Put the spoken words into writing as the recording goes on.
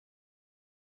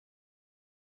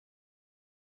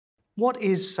What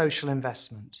is social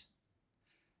investment?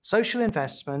 Social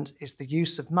investment is the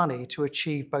use of money to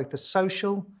achieve both a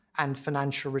social and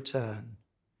financial return.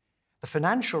 The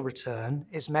financial return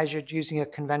is measured using a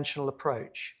conventional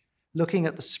approach, looking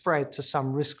at the spread to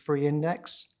some risk-free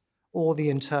index or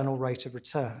the internal rate of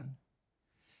return.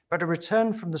 But a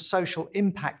return from the social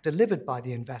impact delivered by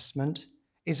the investment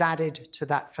is added to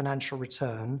that financial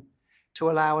return to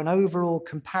allow an overall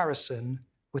comparison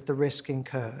with the risk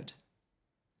incurred.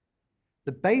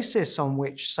 The basis on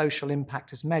which social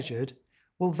impact is measured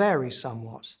will vary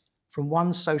somewhat from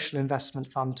one social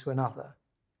investment fund to another.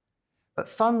 But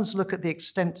funds look at the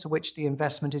extent to which the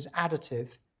investment is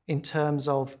additive in terms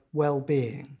of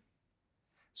well-being.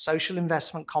 Social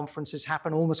investment conferences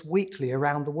happen almost weekly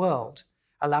around the world,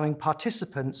 allowing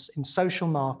participants in social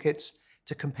markets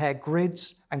to compare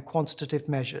grids and quantitative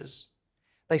measures.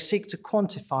 They seek to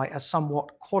quantify a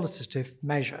somewhat qualitative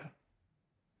measure.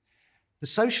 The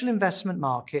social investment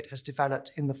market has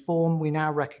developed in the form we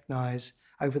now recognize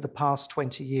over the past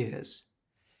 20 years,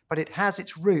 but it has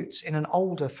its roots in an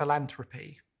older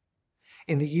philanthropy.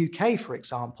 In the UK, for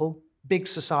example, Big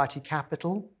Society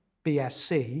Capital,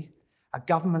 BSC, a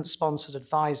government-sponsored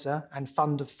advisor and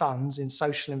fund of funds in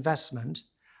social investment,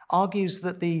 argues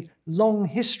that the long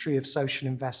history of social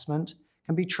investment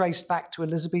can be traced back to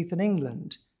Elizabethan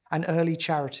England and early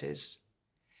charities.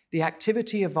 The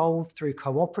activity evolved through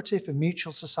cooperative and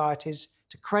mutual societies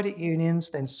to credit unions,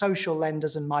 then social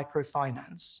lenders and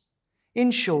microfinance.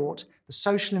 In short, the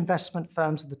social investment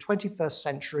firms of the 21st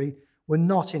century were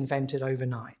not invented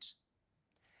overnight.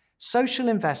 Social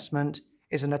investment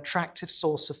is an attractive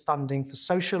source of funding for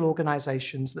social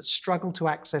organizations that struggle to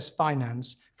access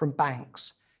finance from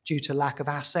banks due to lack of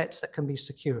assets that can be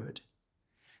secured.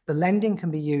 The lending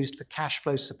can be used for cash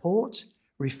flow support,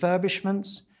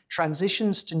 refurbishments,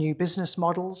 transitions to new business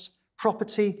models,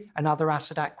 property and other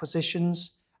asset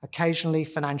acquisitions, occasionally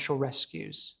financial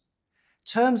rescues.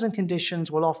 Terms and conditions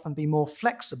will often be more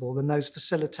flexible than those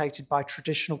facilitated by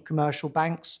traditional commercial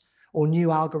banks or new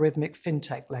algorithmic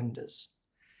fintech lenders.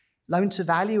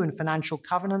 Loan-to-value and financial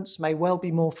covenants may well be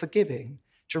more forgiving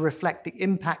to reflect the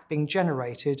impact being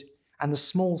generated and the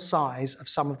small size of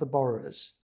some of the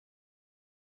borrowers.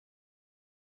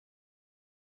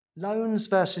 Loans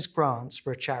versus grants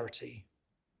for a charity.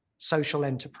 Social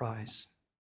enterprise.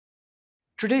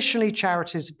 Traditionally,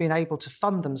 charities have been able to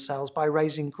fund themselves by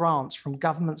raising grants from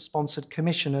government-sponsored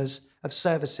commissioners of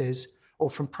services or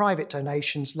from private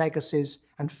donations, legacies,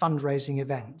 and fundraising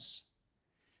events.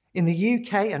 In the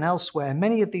UK and elsewhere,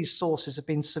 many of these sources have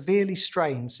been severely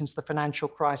strained since the financial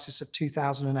crisis of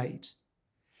 2008.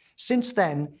 Since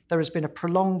then, there has been a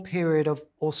prolonged period of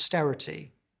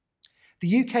austerity.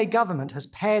 The UK government has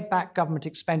pared back government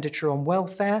expenditure on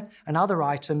welfare and other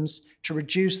items to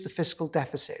reduce the fiscal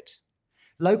deficit.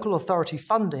 Local authority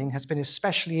funding has been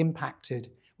especially impacted,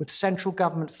 with central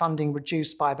government funding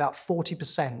reduced by about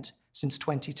 40% since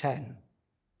 2010.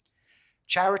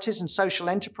 Charities and social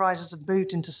enterprises have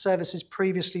moved into services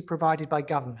previously provided by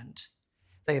government.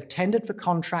 They have tendered for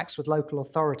contracts with local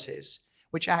authorities,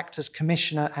 which act as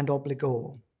commissioner and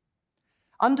obligor.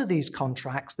 Under these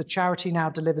contracts, the charity now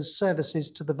delivers services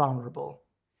to the vulnerable.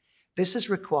 This has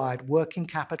required working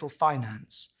capital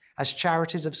finance, as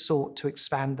charities have sought to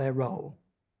expand their role.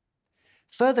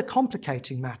 Further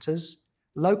complicating matters,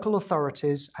 local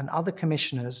authorities and other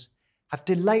commissioners have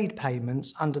delayed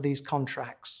payments under these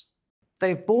contracts. They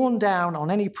have borne down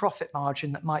on any profit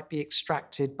margin that might be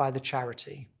extracted by the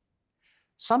charity.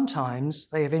 Sometimes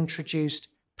they have introduced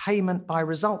payment by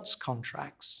results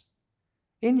contracts.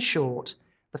 In short,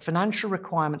 the financial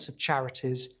requirements of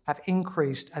charities have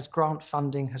increased as grant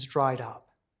funding has dried up.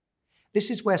 This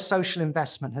is where social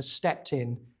investment has stepped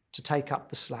in to take up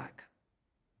the slack.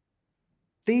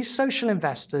 These social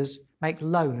investors make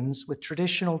loans with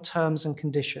traditional terms and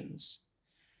conditions,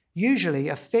 usually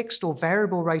a fixed or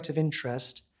variable rate of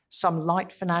interest, some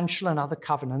light financial and other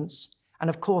covenants, and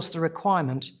of course the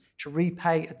requirement to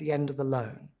repay at the end of the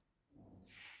loan.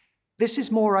 This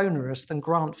is more onerous than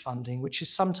grant funding, which is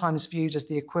sometimes viewed as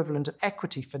the equivalent of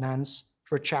equity finance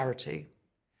for a charity.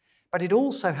 But it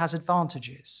also has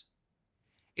advantages.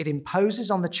 It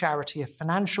imposes on the charity a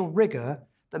financial rigor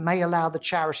that may allow the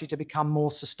charity to become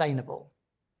more sustainable.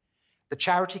 The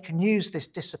charity can use this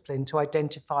discipline to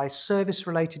identify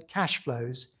service-related cash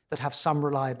flows that have some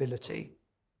reliability.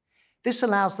 This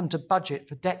allows them to budget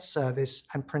for debt service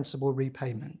and principal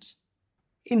repayment.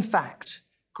 In fact,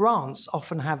 grants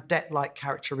often have debt-like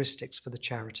characteristics for the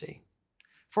charity.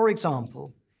 For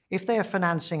example, if they are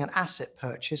financing an asset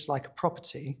purchase like a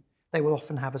property, they will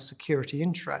often have a security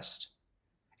interest.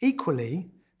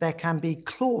 Equally, there can be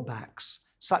clawbacks,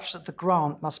 such that the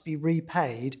grant must be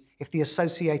repaid if the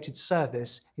associated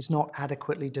service is not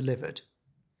adequately delivered.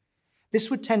 This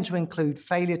would tend to include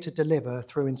failure to deliver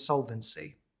through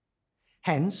insolvency.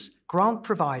 Hence, grant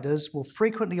providers will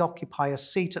frequently occupy a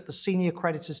seat at the senior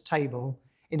creditors table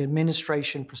in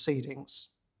administration proceedings.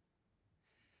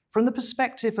 From the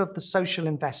perspective of the social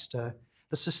investor,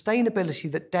 the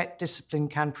sustainability that debt discipline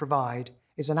can provide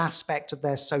is an aspect of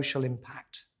their social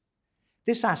impact.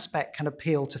 This aspect can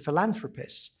appeal to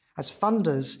philanthropists as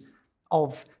funders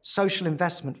of social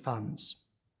investment funds.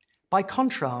 By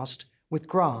contrast, with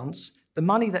grants, the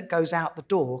money that goes out the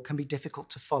door can be difficult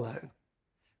to follow.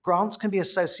 Grants can be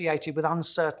associated with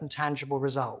uncertain tangible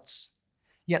results.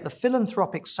 Yet the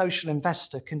philanthropic social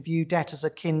investor can view debt as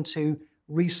akin to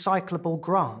recyclable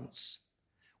grants,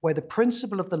 where the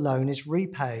principal of the loan is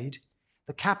repaid,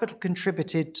 the capital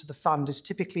contributed to the fund is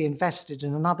typically invested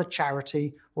in another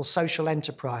charity or social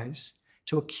enterprise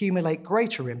to accumulate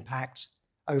greater impact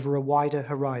over a wider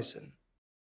horizon.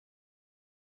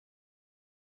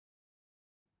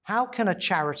 How can a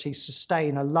charity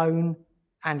sustain a loan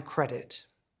and credit?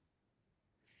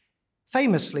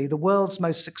 Famously, the world's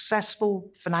most successful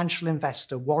financial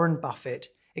investor, Warren Buffett,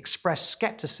 expressed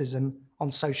skepticism on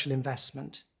social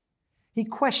investment. He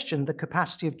questioned the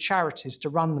capacity of charities to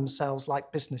run themselves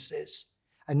like businesses,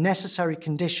 a necessary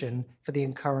condition for the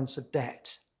incurrence of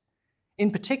debt. In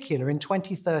particular, in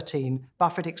 2013,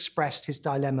 Buffett expressed his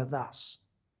dilemma thus: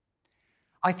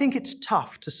 "I think it's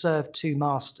tough to serve two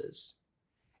masters.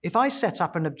 If I set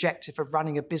up an objective of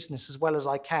running a business as well as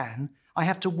I can, I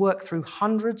have to work through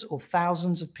hundreds or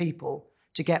thousands of people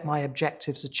to get my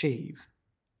objectives achieved.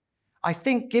 I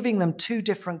think giving them two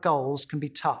different goals can be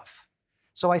tough.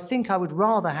 So I think I would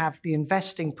rather have the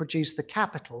investing produce the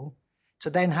capital to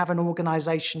then have an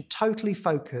organization totally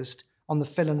focused on the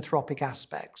philanthropic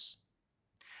aspects."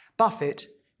 Buffett,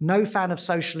 no fan of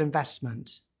social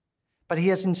investment, but he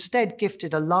has instead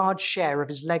gifted a large share of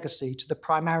his legacy to the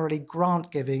primarily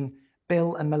grant-giving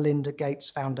Bill and Melinda Gates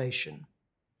Foundation.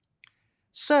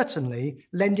 Certainly,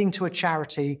 lending to a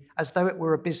charity as though it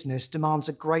were a business demands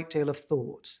a great deal of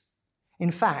thought.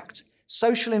 In fact,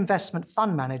 social investment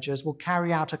fund managers will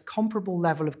carry out a comparable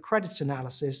level of credit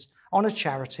analysis on a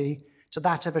charity to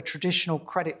that of a traditional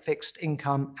credit fixed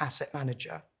income asset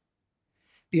manager.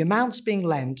 The amounts being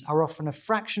lent are often a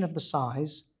fraction of the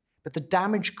size, but the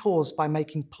damage caused by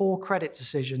making poor credit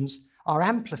decisions are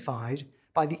amplified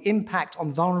by the impact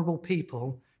on vulnerable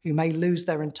people who may lose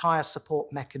their entire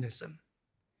support mechanism.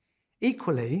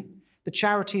 Equally, the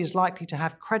charity is likely to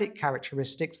have credit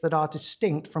characteristics that are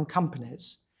distinct from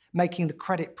companies, making the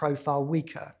credit profile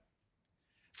weaker.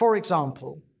 For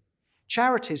example,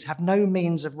 charities have no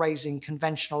means of raising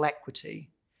conventional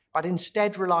equity, but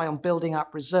instead rely on building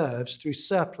up reserves through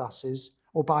surpluses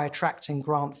or by attracting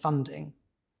grant funding.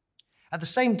 At the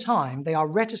same time, they are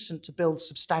reticent to build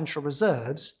substantial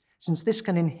reserves, since this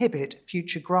can inhibit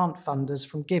future grant funders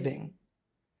from giving.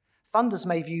 Funders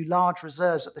may view large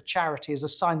reserves at the charity as a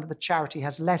sign that the charity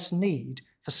has less need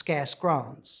for scarce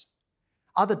grants.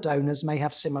 Other donors may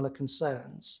have similar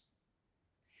concerns.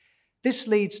 This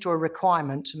leads to a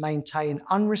requirement to maintain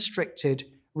unrestricted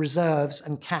reserves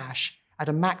and cash at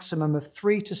a maximum of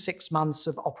 3 to 6 months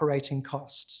of operating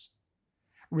costs.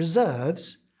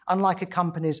 Reserves, unlike a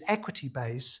company's equity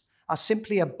base, are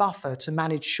simply a buffer to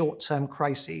manage short-term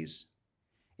crises.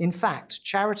 In fact,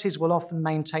 charities will often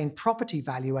maintain property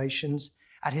valuations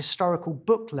at historical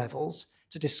book levels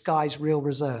to disguise real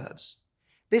reserves.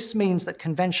 This means that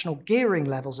conventional gearing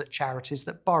levels at charities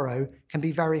that borrow can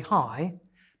be very high,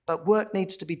 but work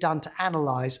needs to be done to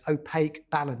analyse opaque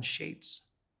balance sheets.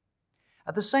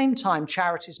 At the same time,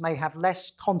 charities may have less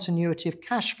continuity of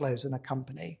cash flows in a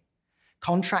company.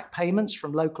 Contract payments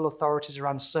from local authorities are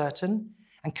uncertain,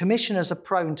 and commissioners are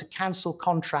prone to cancel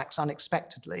contracts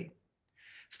unexpectedly.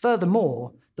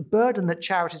 Furthermore, the burden that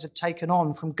charities have taken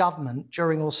on from government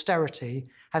during austerity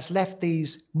has left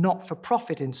these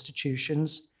not-for-profit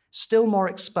institutions still more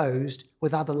exposed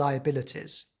with other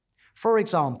liabilities. For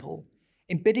example,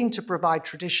 in bidding to provide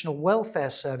traditional welfare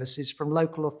services from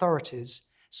local authorities,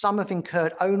 some have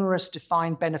incurred onerous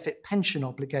defined benefit pension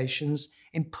obligations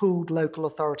in pooled local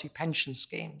authority pension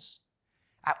schemes.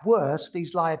 At worst,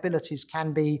 these liabilities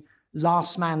can be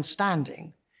last man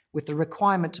standing, with the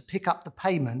requirement to pick up the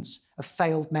payments of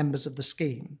failed members of the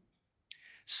scheme.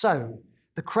 So,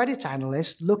 the credit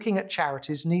analyst looking at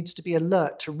charities needs to be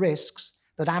alert to risks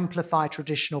that amplify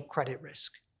traditional credit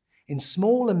risk. In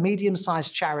small and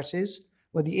medium-sized charities,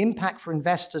 where the impact for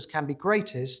investors can be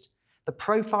greatest, the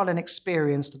profile and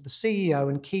experience of the CEO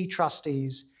and key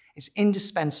trustees is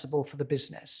indispensable for the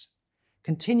business.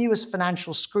 continuous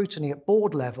financial scrutiny at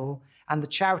board level and the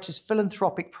charity's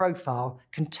philanthropic profile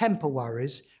can temper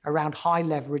worries around high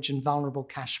leverage and vulnerable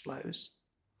cash flows.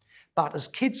 But as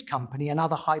Kids Company and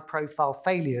other high-profile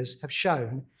failures have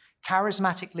shown,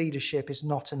 charismatic leadership is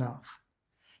not enough.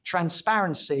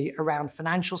 Transparency around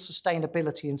financial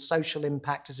sustainability and social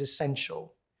impact is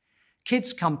essential.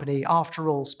 Kids Company, after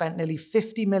all, spent nearly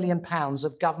 £50 million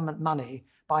of government money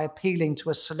by appealing to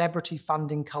a celebrity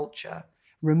funding culture,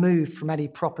 removed from any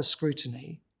proper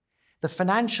scrutiny. The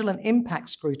financial and impact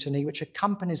scrutiny which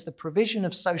accompanies the provision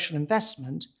of social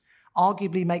investment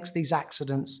arguably makes these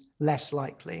accidents less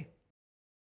likely.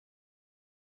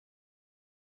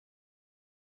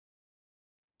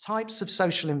 Types of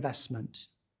social investment.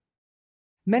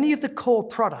 Many of the core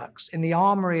products in the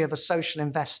armory of a social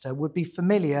investor would be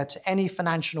familiar to any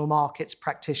financial markets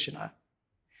practitioner.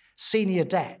 Senior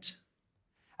debt.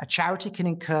 A charity can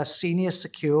incur senior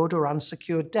secured or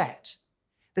unsecured debt.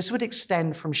 This would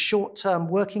extend from short-term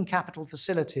working capital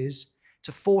facilities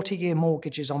to 40-year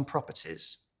mortgages on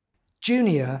properties.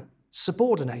 Junior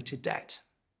subordinated debt.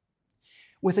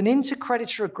 With an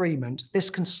intercreditor agreement, this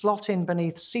can slot in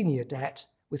beneath senior debt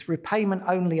with repayment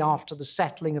only after the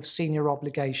settling of senior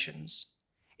obligations.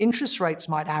 Interest rates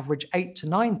might average 8 to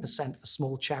 9% for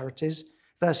small charities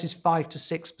versus 5 to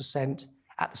 6%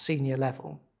 at the senior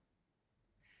level.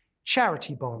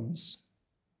 Charity bonds.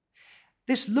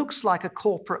 This looks like a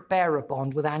corporate bearer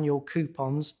bond with annual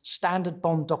coupons, standard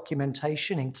bond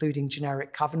documentation, including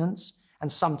generic covenants, and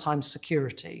sometimes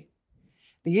security.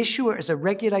 The issuer is a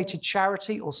regulated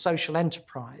charity or social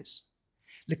enterprise.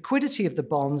 Liquidity of the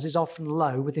bonds is often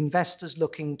low, with investors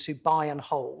looking to buy and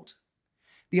hold.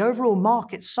 The overall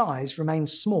market size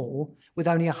remains small, with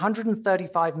only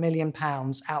 £135 million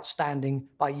outstanding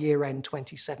by year-end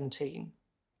 2017.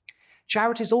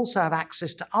 Charities also have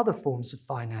access to other forms of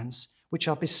finance, which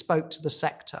are bespoke to the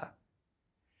sector.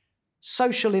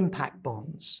 Social impact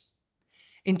bonds.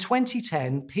 In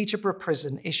 2010, Peterborough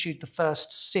Prison issued the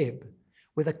first SIB,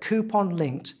 with a coupon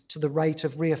linked to the rate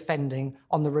of reoffending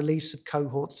on the release of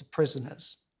cohorts of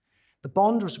prisoners. The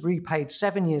bond was repaid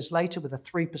 7 years later with a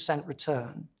 3%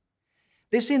 return.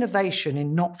 This innovation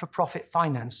in not-for-profit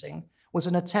financing was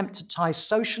an attempt to tie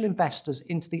social investors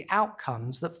into the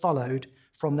outcomes that followed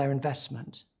from their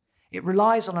investment. It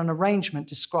relies on an arrangement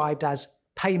described as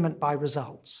payment by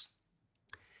results.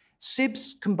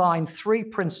 SIBs combine 3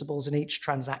 principles in each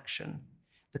transaction.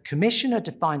 The commissioner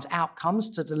defines outcomes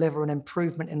to deliver an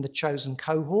improvement in the chosen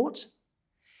cohort.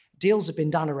 Deals have been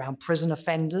done around prison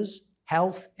offenders,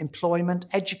 health, employment,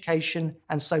 education,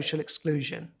 and social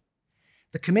exclusion.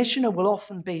 The commissioner will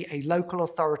often be a local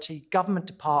authority, government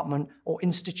department, or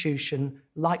institution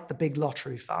like the Big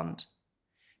Lottery Fund.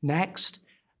 Next,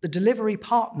 the delivery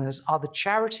partners are the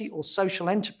charity or social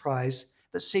enterprise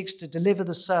that seeks to deliver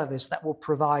the service that will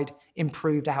provide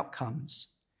improved outcomes.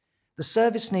 The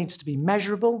service needs to be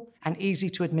measurable and easy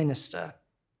to administer.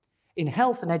 In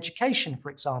health and education, for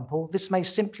example, this may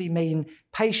simply mean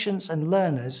patients and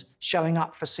learners showing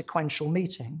up for sequential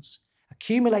meetings,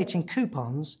 accumulating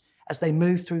coupons as they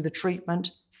move through the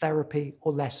treatment, therapy,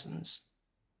 or lessons.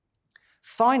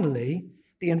 Finally,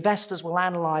 the investors will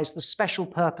analyse the special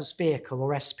purpose vehicle,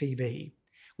 or SPV,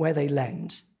 where they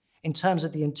lend, in terms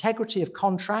of the integrity of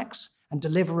contracts and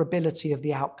deliverability of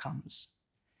the outcomes.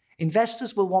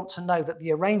 Investors will want to know that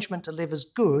the arrangement delivers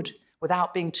good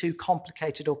without being too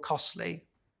complicated or costly.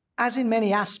 As in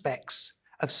many aspects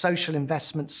of social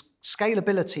investments,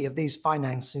 scalability of these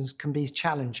financings can be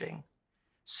challenging.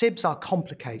 SIBs are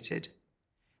complicated.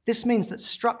 This means that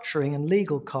structuring and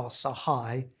legal costs are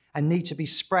high and need to be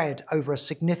spread over a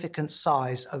significant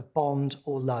size of bond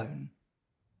or loan.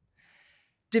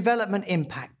 Development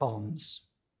impact bonds.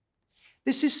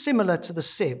 This is similar to the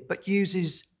SIB, but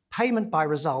uses payment by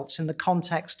results in the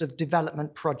context of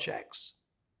development projects.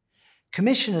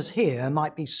 Commissioners here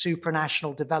might be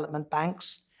supranational development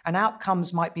banks, and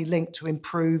outcomes might be linked to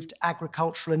improved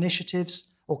agricultural initiatives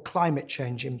or climate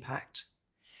change impact.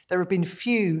 There have been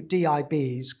few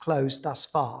DIBs closed thus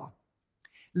far.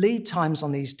 Lead times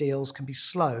on these deals can be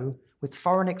slow, with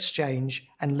foreign exchange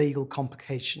and legal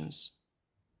complications.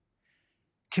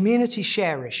 Community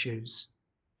share issues.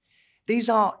 These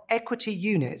are equity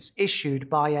units issued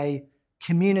by a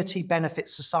community benefit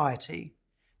society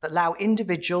that allow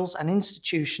individuals and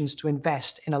institutions to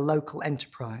invest in a local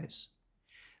enterprise.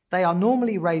 They are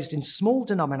normally raised in small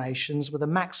denominations with a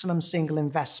maximum single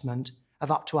investment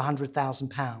of up to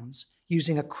 £100,000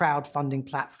 using a crowdfunding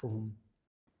platform.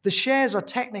 The shares are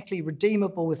technically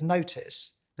redeemable with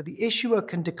notice, but the issuer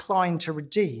can decline to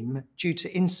redeem due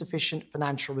to insufficient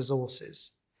financial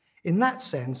resources. In that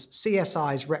sense,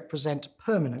 CSIs represent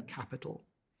permanent capital.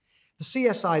 The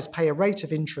CSIs pay a rate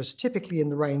of interest typically in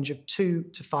the range of 2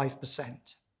 to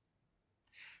 5%.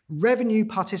 Revenue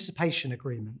participation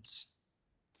agreements.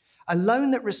 A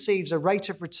loan that receives a rate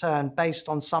of return based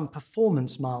on some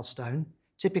performance milestone,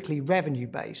 typically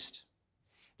revenue-based.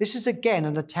 This is again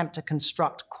an attempt to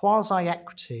construct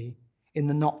quasi-equity in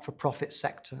the not-for-profit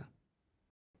sector.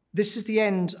 This is the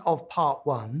end of part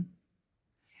 1.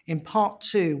 In part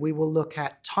 2, we will look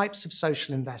at types of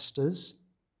social investors,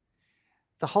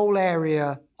 the whole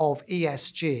area of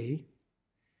ESG,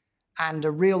 and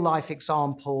a real-life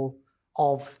example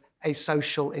of a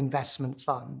social investment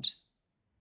fund.